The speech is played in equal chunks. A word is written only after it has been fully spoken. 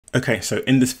Okay, so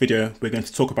in this video, we're going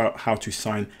to talk about how to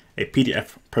sign a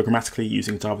PDF programmatically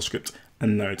using JavaScript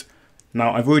and Node.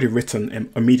 Now, I've already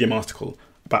written a Medium article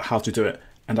about how to do it,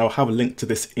 and I'll have a link to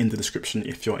this in the description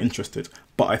if you're interested.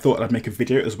 But I thought I'd make a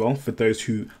video as well for those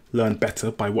who learn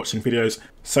better by watching videos.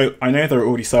 So I know there are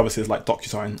already services like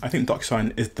DocuSign. I think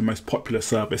DocuSign is the most popular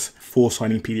service for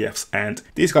signing PDFs, and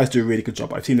these guys do a really good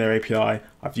job. I've seen their API,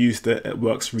 I've used it, it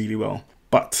works really well.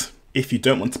 But if you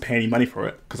don't want to pay any money for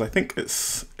it, because I think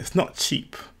it's not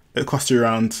cheap. It costs you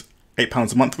around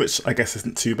 £8 a month, which I guess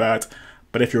isn't too bad.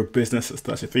 But if you're a business, it's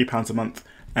 £33 a month.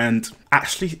 And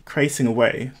actually creating a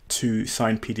way to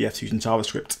sign PDFs using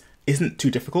JavaScript isn't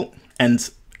too difficult, and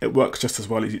it works just as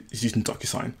well as using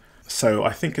DocuSign. So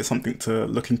I think it's something to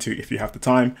look into if you have the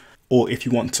time, or if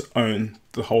you want to own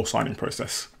the whole signing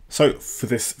process. So for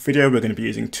this video, we're going to be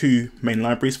using two main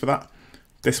libraries for that.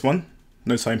 This one,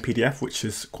 NodeSign PDF, which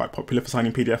is quite popular for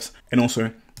signing PDFs, and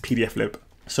also PDFlib.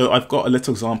 So I've got a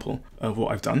little example of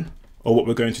what I've done, or what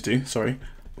we're going to do, sorry,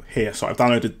 here. So I've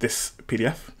downloaded this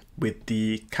PDF with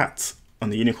the cat on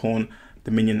the unicorn,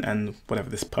 the minion, and whatever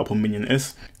this purple minion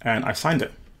is, and I've signed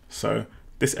it. So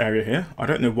this area here, I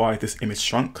don't know why this image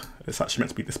shrunk. It's actually meant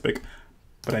to be this big.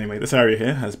 But anyway, this area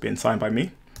here has been signed by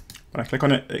me. When I click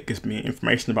on it, it gives me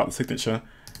information about the signature.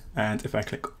 And if I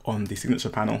click on the signature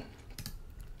panel,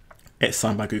 it's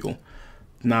signed by Google.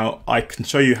 Now I can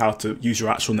show you how to use your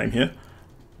actual name here,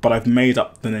 but I've made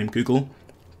up the name Google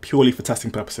purely for testing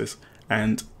purposes.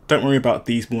 And don't worry about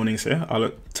these warnings here.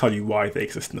 I'll tell you why they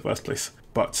exist in the first place.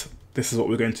 But this is what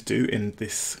we're going to do in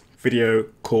this video,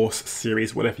 course,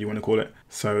 series, whatever you want to call it.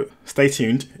 So stay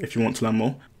tuned if you want to learn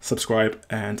more, subscribe,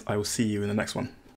 and I will see you in the next one.